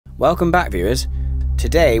Welcome back, viewers.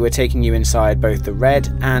 Today we're taking you inside both the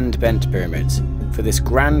Red and Bent pyramids for this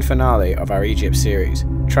grand finale of our Egypt series.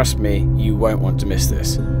 Trust me, you won't want to miss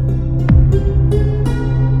this.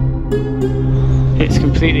 It's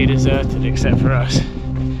completely deserted except for us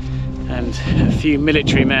and a few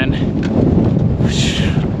military men.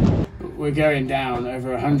 We're going down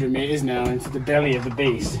over 100 meters now into the belly of the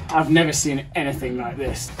beast. I've never seen anything like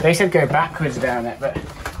this. They said go backwards down it, but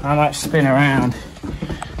I might spin around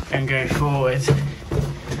and go forwards.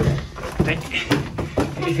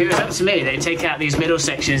 If it was up to me, they'd take out these middle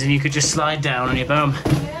sections and you could just slide down on your bum.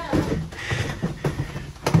 Yeah.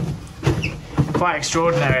 Quite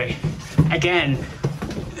extraordinary. Again,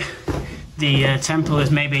 the temple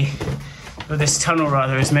is maybe, or this tunnel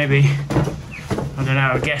rather, is maybe, I don't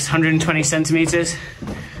know, I guess 120 centimeters.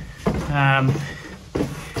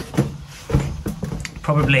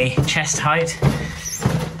 Probably chest height.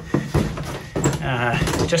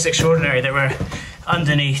 Just extraordinary that we're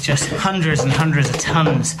underneath just hundreds and hundreds of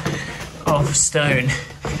tons of stone.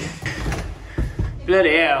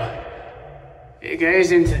 Bloody hell. It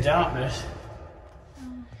goes into darkness.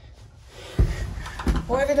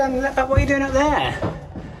 What have you done? What are you doing up there?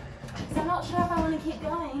 Because I'm not sure if I want to keep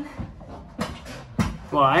going.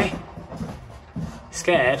 Why?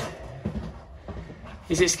 Scared?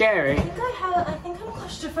 Is it scary? I think I'm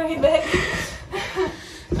claustrophobic.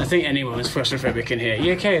 I think anyone's claustrophobic in here.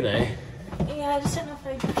 You okay though? Yeah, I just don't know if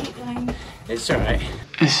I can keep going. It's alright.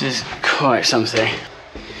 This is quite something.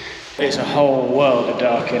 It's a whole world of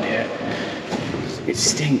dark in here. It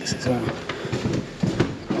stinks as well.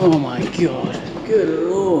 Oh my god. Good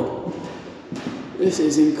lord. This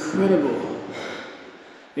is incredible.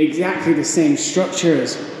 Exactly the same structure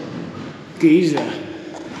as Giza.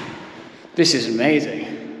 This is amazing.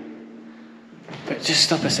 But just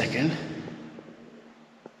stop a second.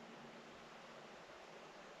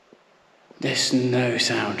 There's no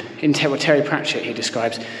sound. In Terry Pratchett, he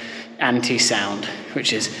describes anti-sound,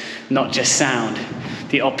 which is not just sound,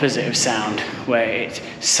 the opposite of sound, where it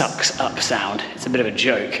sucks up sound. It's a bit of a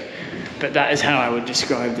joke, but that is how I would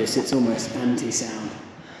describe this. It's almost anti-sound.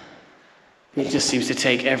 It just seems to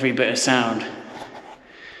take every bit of sound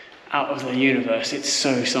out of the universe. It's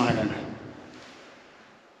so silent.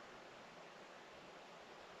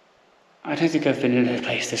 I don't think I've been in a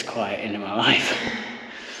place this quiet in my life.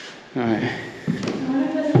 Right.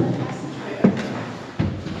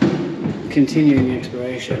 Continuing the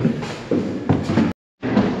exploration.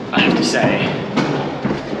 I have to say,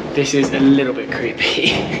 this is a little bit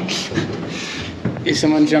creepy. If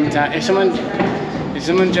someone jumped out at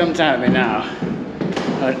me now,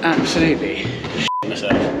 I would absolutely shit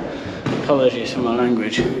myself. Apologies for my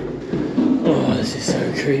language. Oh, this is so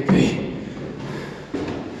creepy.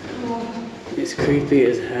 It's creepy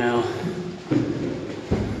as hell.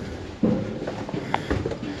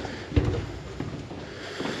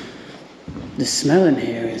 The smell in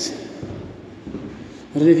here is,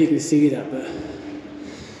 I don't know if you can see that, but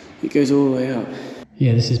it goes all the way up.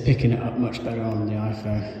 Yeah, this is picking it up much better on the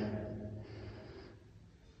iPhone.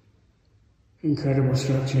 Incredible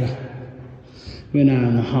structure. We're now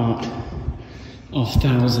in the heart of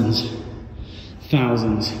thousands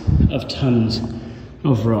of tons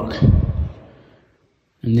of rock.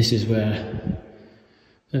 And this is where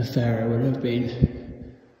the pharaoh would have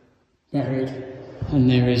been buried. And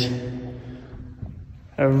there is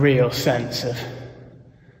a real sense of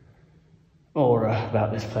aura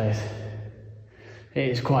about this place. It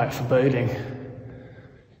is quite foreboding.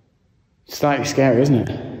 Slightly scary, isn't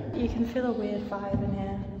it? You can feel a weird vibe in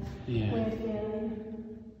here. Yeah. Weird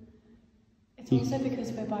feeling. It's also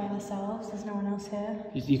because we're by ourselves, there's no one else here.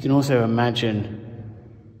 You can also imagine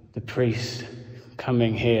the priest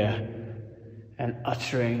coming here and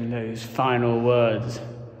uttering those final words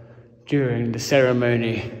during the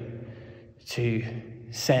ceremony to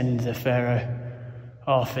send the pharaoh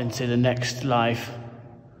off into the next life.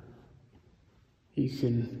 You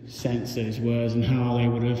can sense those words and how they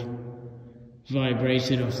would have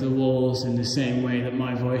vibrated off the walls in the same way that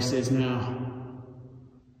my voice is now.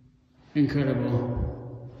 Incredible.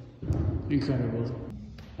 Incredible.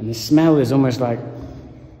 And the smell is almost like,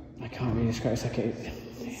 I can't really describe it,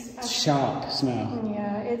 it's like a sharp smell.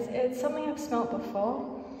 Yeah, it's something I've smelt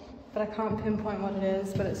before. But I can't pinpoint what it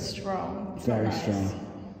is, but it's strong. It's very nice. Strong.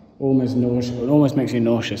 Almost nauseous. It almost makes you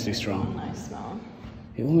nauseously strong. Nice smell.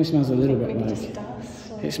 It almost smells a little bit like... Just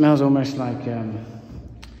dust, or... It smells almost like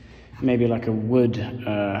maybe like a wood,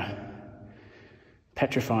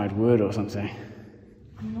 petrified wood or something.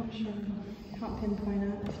 I'm not sure. I can't pinpoint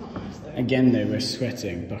it. It's not nice though. Again though, we're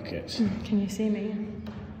sweating buckets. Can you see me?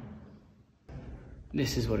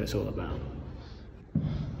 This is what it's all about.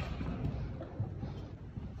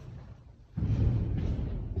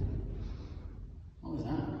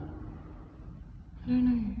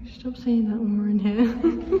 Stop saying that when we're in here.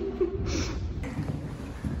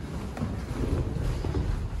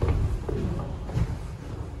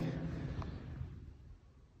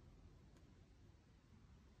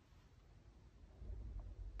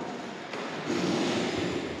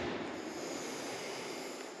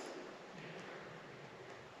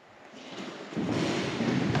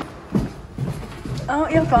 Oh,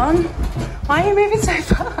 you're gone. Why are you moving so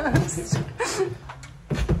fast?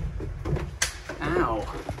 Ow.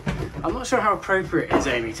 I'm not sure how appropriate it is,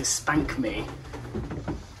 Amy, to spank me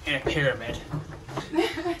in a pyramid.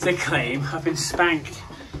 To claim I've been spanked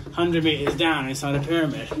 100 metres down inside a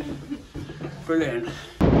pyramid. Brilliant.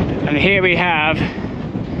 And here we have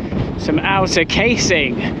some outer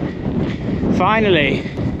casing. Finally.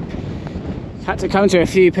 Had to come to a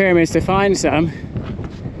few pyramids to find some.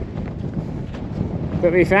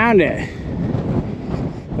 But we found it.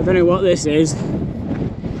 I don't know what this is.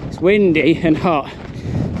 It's windy and hot.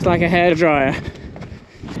 It's like a hairdryer.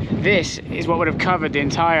 This is what would have covered the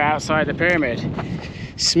entire outside of the pyramid.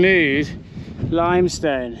 Smooth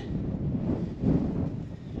limestone.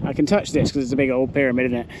 I can touch this because it's a big old pyramid,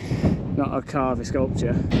 isn't it? Not a carved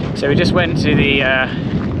sculpture. So we just went to the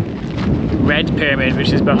red pyramid,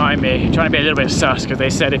 which is behind me. I'm trying to be a little bit sus because they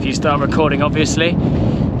said if you start recording, obviously,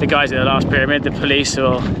 the guys at the last pyramid, the police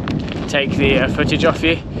will take the footage off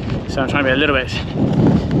you. So I'm trying to be a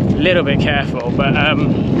little bit careful. But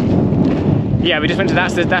yeah, we just went to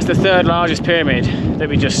that's the third largest pyramid that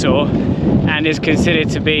we just saw, and is considered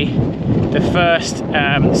to be the first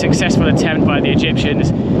successful attempt by the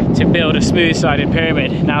Egyptians to build a smooth-sided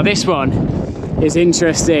pyramid. Now this one is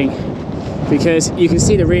interesting because you can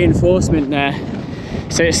see the reinforcement there.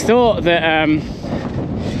 So it's thought that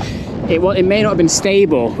it may not have been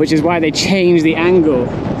stable, which is why they changed the angle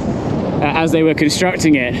as they were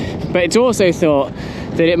constructing it. But it's also thought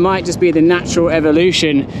that it might just be the natural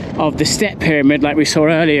evolution of the step pyramid, like we saw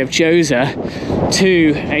earlier of Djoser,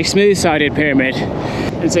 to a smooth-sided pyramid.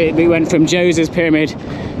 And so we went from Djoser's pyramid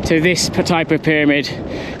to this type of pyramid,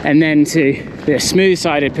 and then to the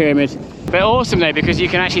smooth-sided pyramid. But awesome though, because you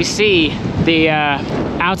can actually see the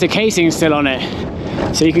outer casing still on it.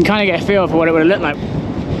 So you can kind of get a feel for what it would have looked like.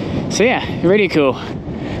 So yeah, really cool.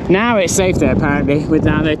 Now it's safe there apparently, with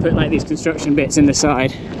now they put like these construction bits in the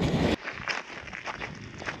side.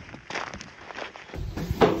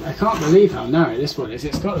 I can't believe how narrow this one is.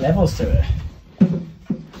 It's got levels to it.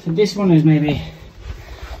 So this one is maybe,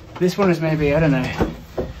 I don't know,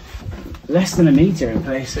 less than a metre in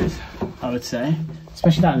places, I would say.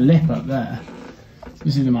 Especially that lip up there.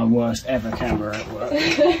 This is my worst ever camera at work.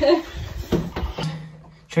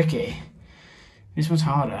 Tricky. This one's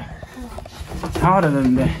harder. It's harder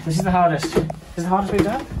than this is the hardest. Is it the hardest we've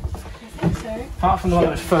done? I think so. Apart from the one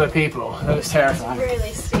that was full of people, that was terrifying. It's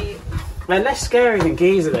really steep. They're less scary than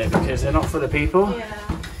Giza though, because they're not full of people. Yeah.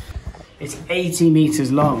 It's 80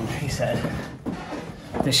 metres long, he said.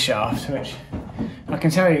 This shaft, which I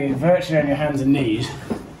can tell you, virtually on your hands and knees,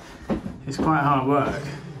 it's quite hard work.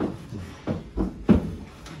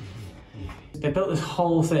 They built this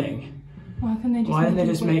whole thing. Why didn't they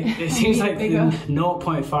just make it seems like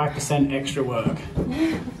 0.5% extra work.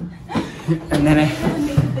 And then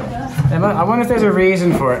I wonder if there's a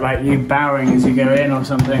reason for it, like you bowing as you go in or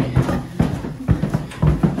something.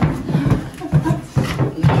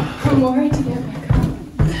 I'm worried to get back up.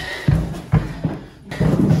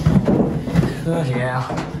 Bloody hell.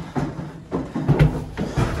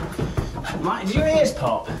 Did your ears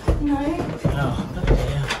pop? No. Oh, bloody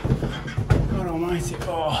hell. God almighty.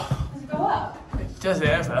 Oh. Does it go up? Does it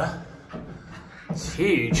ever? It's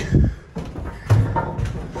huge.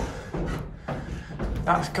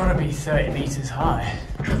 That's got to be 30 metres high.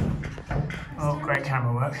 Oh, great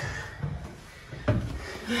camera work.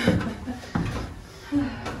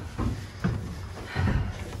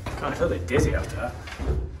 God, I feel a bit dizzy after that.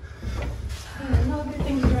 Yeah, not a good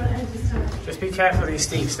thing to run at edge this time. Just be careful of these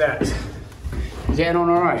steep steps. You getting on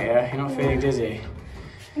alright, yeah? You're not feeling dizzy? I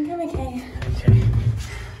think I'm okay. Okay.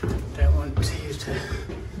 Don't want you to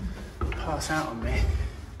pass out on me.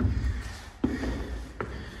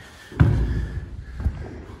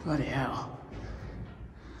 Bloody hell.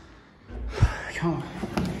 I can't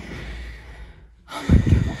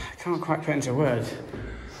quite put into words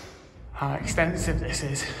how extensive this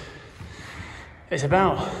is. It's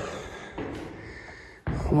about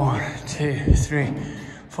 1, 2, 3,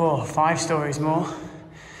 4, 5 stories more,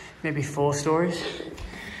 maybe 4 stories.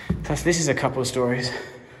 Plus this is a couple of stories.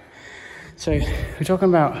 So we're talking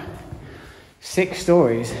about 6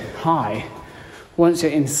 stories high once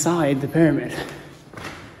you're inside the pyramid.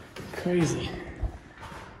 Crazy.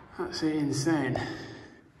 Absolutely insane.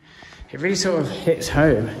 It really sort of hits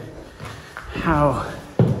home how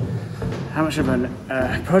much of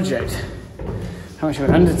a project, how much of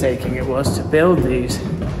an undertaking it was to build these.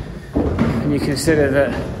 And you consider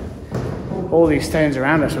that all these stones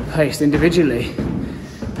around us were placed individually,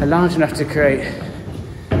 are large enough to create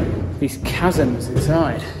these chasms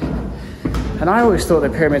inside. And I always thought the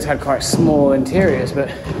pyramids had quite small interiors, but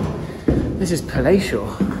this is palatial.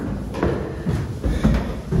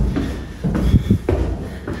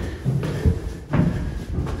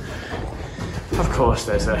 Of course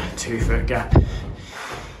there's a 2-foot gap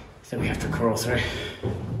that we have to crawl through.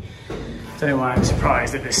 Don't know why I'm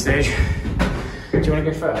surprised at this stage. Do you want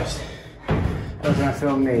to go first? I was going to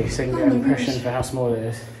film me so you can get an impression for how small it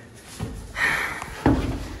is.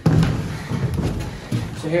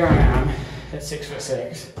 So here I am at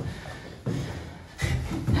 6'6".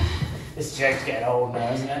 This joke's getting old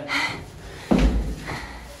now, isn't it?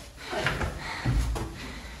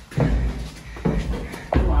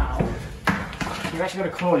 Wow. You've actually got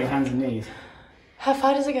to crawl on your hands and knees. How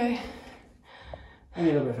far does it go? Only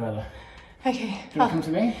a little bit further. Okay. Do you want to come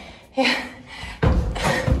to me? Yeah.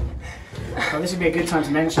 Well, this would be a good time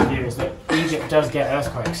to mention to you is that Egypt does get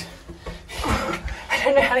earthquakes. I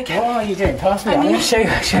don't know how to get. What are you doing? Pass me. I'm going to show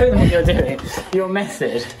them what you're doing. Your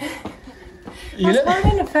method. I'm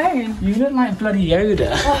holding a phone. You look like bloody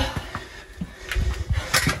Yoda.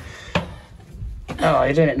 Oh,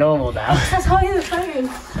 you're doing it normal now. I was holding the phone.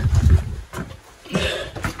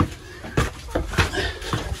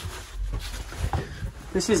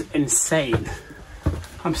 This is insane.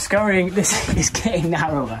 I'm scurrying. This is getting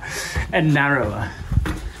narrower and narrower.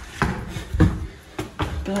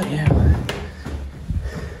 Bloody hell.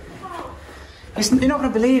 You're not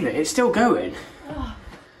going to believe it. It's still going. Oh,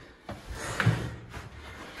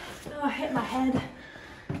 I hit my head.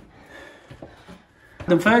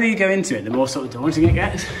 The further you go into it, the more sort of daunting it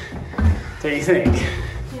gets. Don't you think?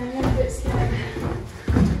 Yeah, I'm a bit scared.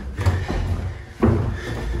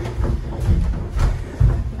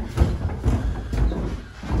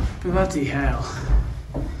 Bloody hell.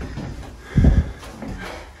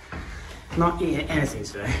 Not eating anything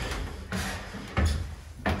today.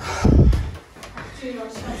 Too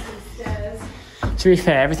much stairs. To be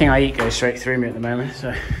fair, everything I eat goes straight through me at the moment,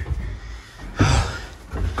 so.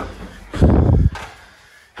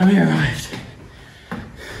 Have we arrived? Are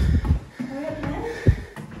we up there?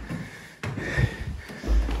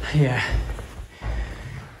 Yeah.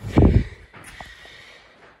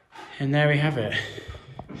 And there we have it.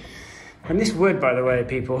 And this wood, by the way,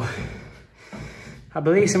 people, I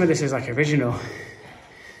believe some of this is like original.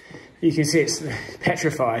 You can see it's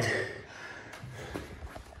petrified.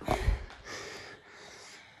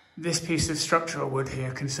 This piece of structural wood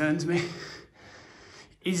here concerns me.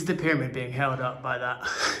 Is the pyramid being held up by that?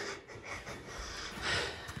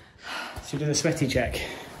 So do the sweaty check.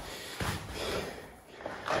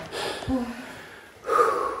 Am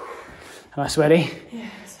I sweaty? Yeah.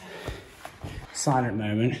 Silent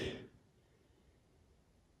moment.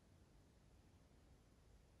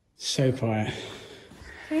 So quiet.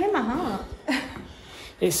 I hear my heart.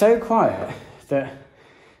 It's so quiet that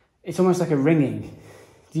it's almost like a ringing.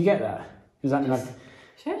 Do you get that? Does that mean like...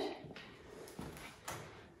 Shush.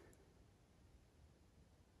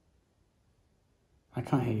 I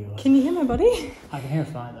can't hear yours. Can you hear my body? I can hear a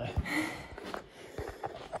fly though.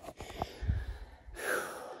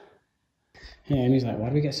 Yeah, and he's like, why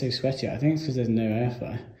do we get so sweaty? I think it's because there's no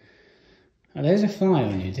airflow. Oh, there's a fly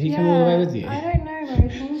on you. Did he come all the way with you? I don't know where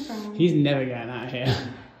he came from. He's never getting out of here.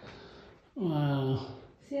 Wow.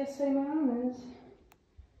 See how sweaty my arm is?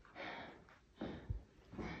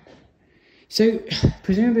 So,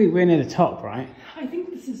 presumably we're near the top, right? I think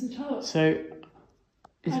this is the top. So,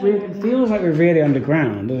 it's weird. It feels like we're really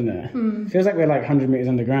underground, doesn't it? Mm. It feels like we're like 100 metres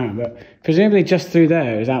underground, but presumably just through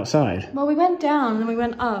there is outside. Well, we went down and we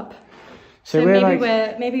went up. So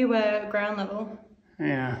maybe we're ground level.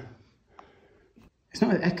 Yeah. It's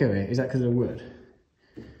not echoey. Is that because of the wood?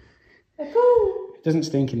 Echo. It doesn't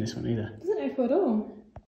stink in this one either. It doesn't echo at all.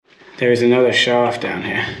 There is another shaft down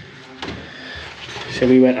here. So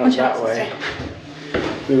we went up that way.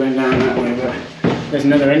 We went down that way, but there's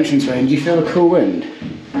another entrance way. And do you feel the cool wind?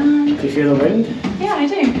 Do you feel the wind? Yeah, I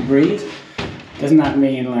do. Breathe? Doesn't that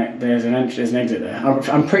mean like there's an exit there?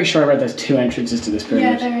 I'm pretty sure I read there's 2 entrances to this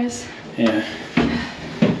pyramid. Yeah, there is. Yeah.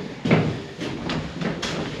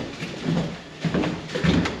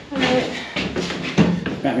 Alright.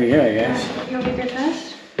 That we go, I guess. You want me to go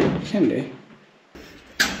first? Can do.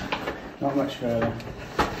 Not much further.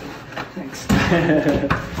 Thanks.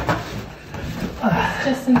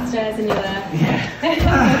 Just some stairs and you're there.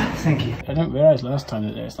 Yeah. Thank you. I didn't realise last time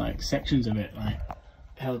that there's like sections of it like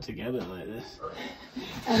held together like this.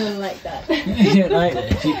 I don't like that. You don't like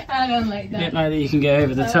this? I don't like that. You don't like that you can go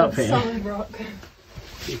over the top here? Solid rock.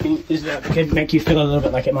 You think that could make you feel a little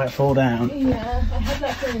bit like it might fall down? Yeah, I had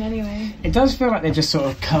that feeling anyway. It does feel like they just sort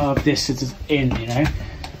of carved this in, you know?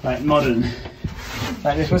 Like modern.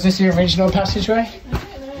 Like this, was this the original passageway? I don't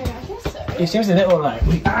know, I guess so. It seems a little like,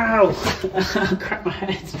 ow! I cracked my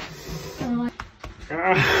head.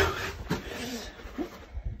 Ow.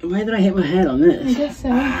 Where did I hit my head on this? I guess so.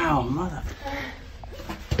 Ow, mother.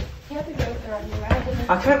 You have to go for it anyway.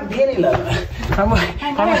 I can't be any lower.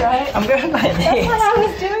 I'm going like this. That's why I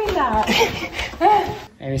was doing that.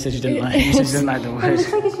 Amy said she didn't like it. She doesn't like the It word.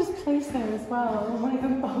 looks like it's just placed there as well. It might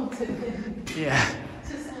even bolted in. Yeah.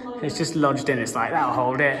 It's just lodged in. It's like, that'll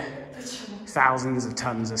hold it. Thousands of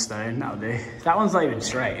tons of stone. That'll do. That one's not even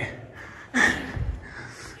straight.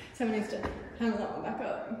 Someone needs to hang that one back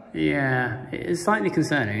up. Yeah. It's slightly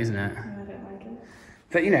concerning, isn't it? I don't like it.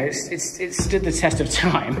 But, you know, it's stood the test of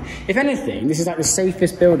time. If anything, this is like the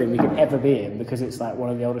safest building we could ever be in because it's like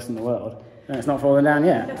one of the oldest in the world. And it's not fallen down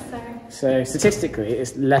yet. I guess so. So statistically,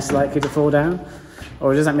 it's less likely to fall down?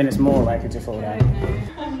 Or does that mean it's more likely to fall down?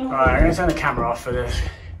 I don't know. Alright, I'm going to turn the camera off for this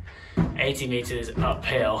 80 metres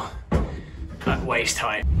uphill at waist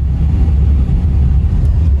height.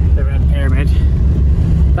 The Red Pyramid.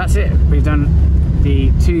 That's it. We've done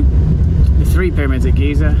the three pyramids at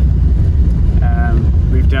Giza.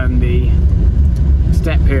 We've done the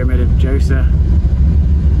Step Pyramid of Djoser.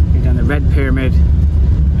 We've done the Red Pyramid,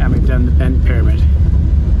 and we've done the Bent Pyramid.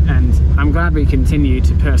 And I'm glad we continue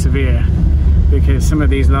to persevere because some of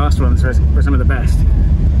these last ones were some of the best.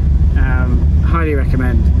 Highly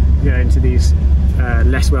recommend going to these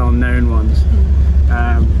less well-known ones.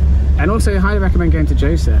 And also highly recommend going to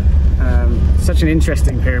Djoser. Such an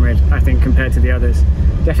interesting pyramid, I think, compared to the others.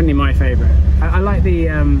 Definitely my favourite. I like the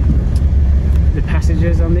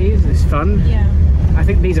passages on these. It's fun. Yeah. I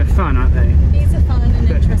think these are fun, aren't they? These are fun and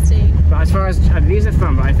interesting. But as far as these are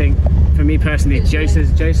fun, but I think for me personally,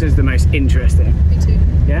 Djoser's the most interesting. Me too.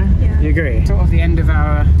 Yeah? Yeah. You agree? Sort of the end of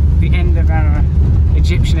our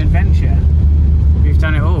Egyptian adventure. We've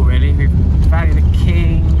done it all really. We've Valley of the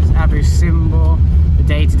Kings, Abu Simbel, the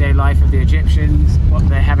day-to-day life of the Egyptians, what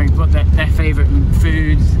they're having, what their favourite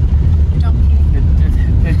foods,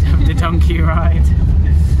 the donkey ride.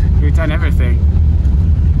 We've done everything.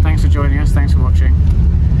 Thanks for joining us, thanks for watching.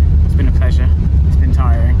 It's been a pleasure. It's been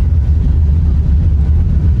tiring.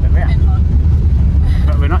 But yeah.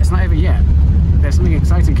 But it's not over yet. There's something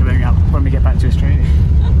exciting coming up when we get back to Australia.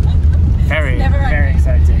 Very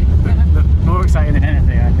exciting. But more exciting than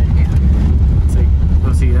anything, I think. So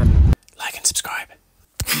we'll see you then.